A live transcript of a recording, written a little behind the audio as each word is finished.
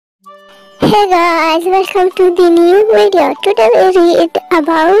Hey guys, welcome to the new video. Today we read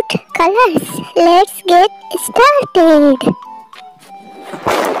about colors. Let's get started.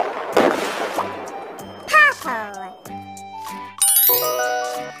 Purple,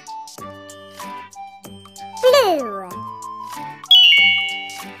 blue,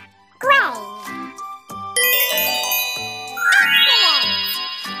 gray. Excellent.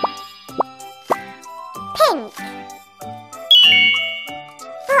 Pink,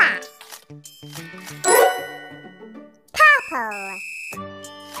 black, purple.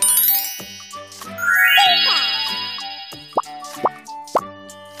 Super.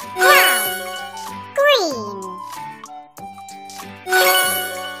 Brown, green,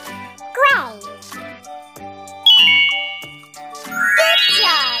 gray. Good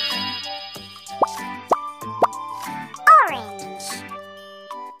job. Orange,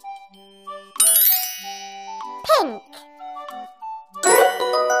 pink,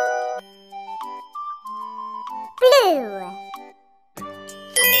 blue,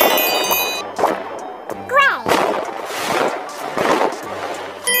 gray,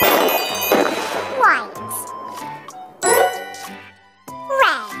 white,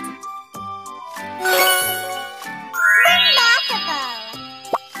 red. Remarkable.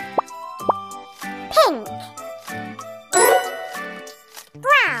 Pink,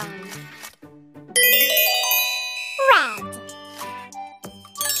 brown, red.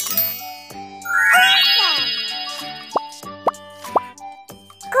 Awesome.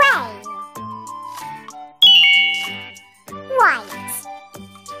 Gray, white,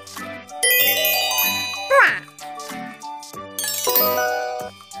 black.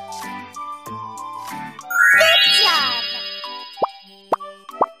 Good job.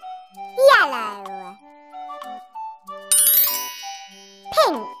 Yellow,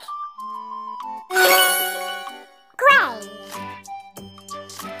 pink, gray.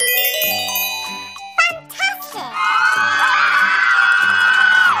 Fantastic.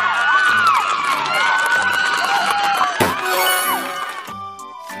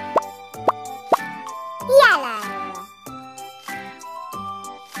 Yellow,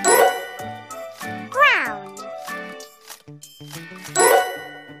 brown,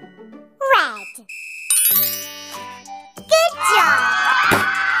 red. Good job.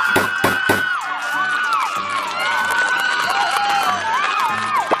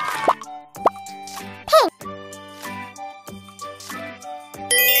 Pink,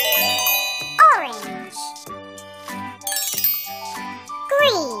 orange,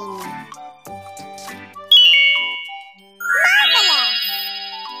 green. Marvelous.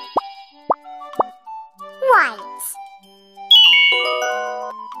 White,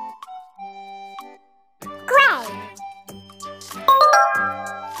 gray,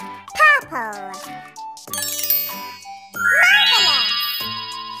 purple. Marvelous.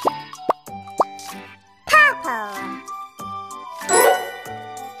 Purple,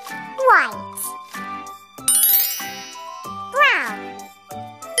 white, brown.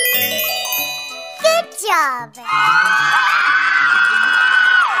 Good job.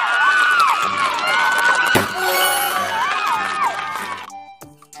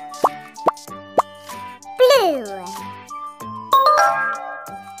 Blue,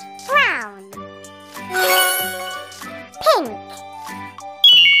 brown, pink.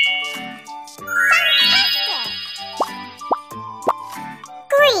 Fantastic.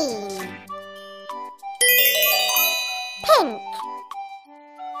 Green, pink,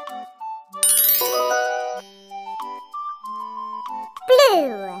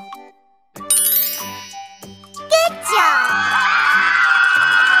 blue. Good job.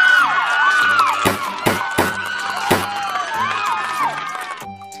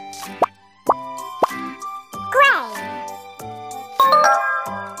 Gray,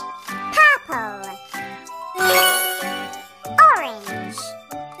 purple, orange.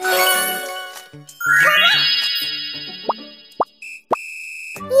 Correct.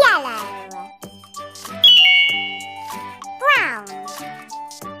 Yellow, brown,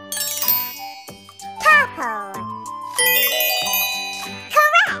 purple.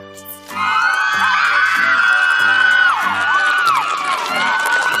 Correct.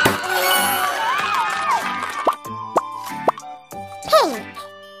 Pink,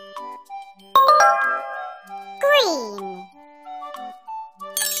 green,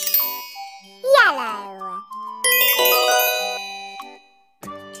 yellow.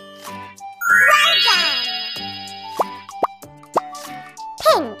 Well done.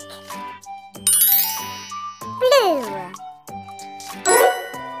 Pink, blue,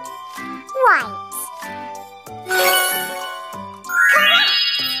 white. Correct.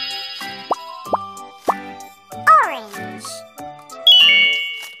 Orange,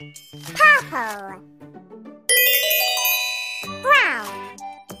 purple. Purple. Brown.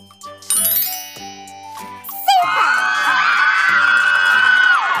 Super.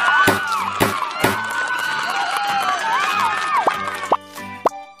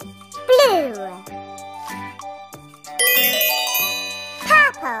 Blue.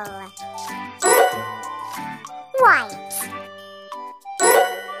 Purple. White.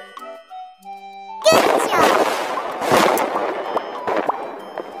 Good job.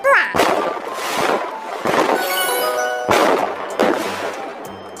 Black.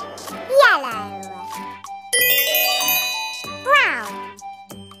 Yellow. Brown.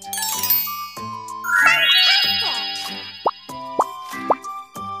 Fantastic.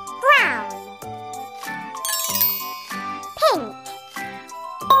 Brown. Pink.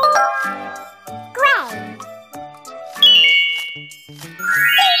 Grey.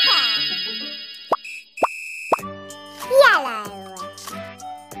 Super. Yellow.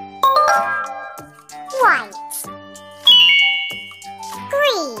 White.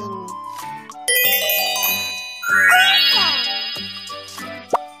 Green. Awesome.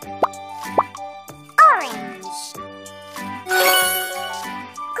 Orange.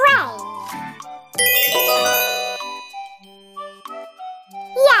 Grey.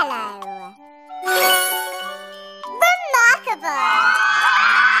 Yellow. Remarkable.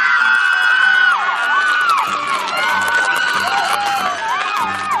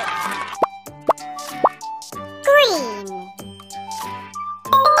 Green.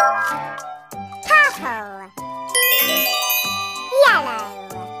 Purple. Yellow.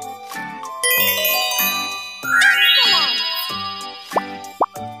 Excellent.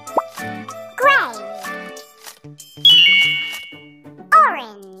 Grey.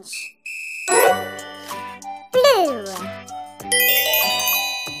 Orange. Blue.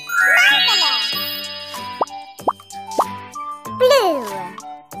 Marvelous. Blue.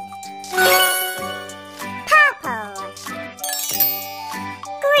 Purple.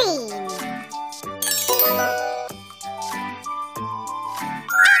 Green.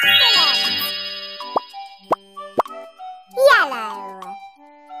 Excellent. Yellow.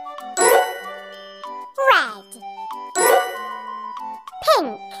 Red.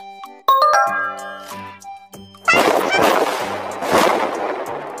 Pink.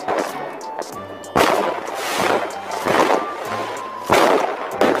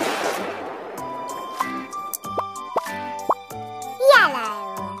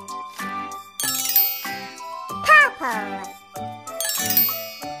 Yellow. Purple.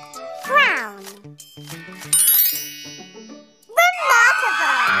 Brown.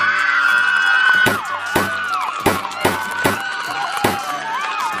 Remarkable.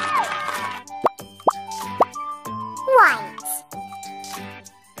 White.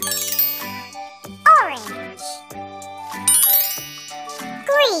 Orange.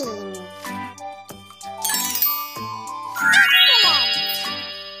 Green. Excellent.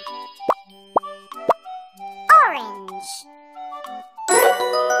 Orange.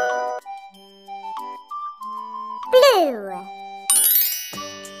 Blue.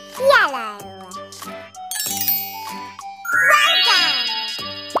 Yellow. Well done.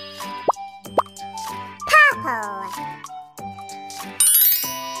 Purple.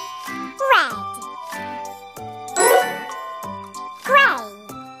 Red. Grey.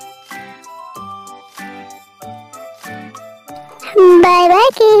 Bye bye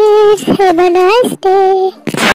kids. Have a nice day.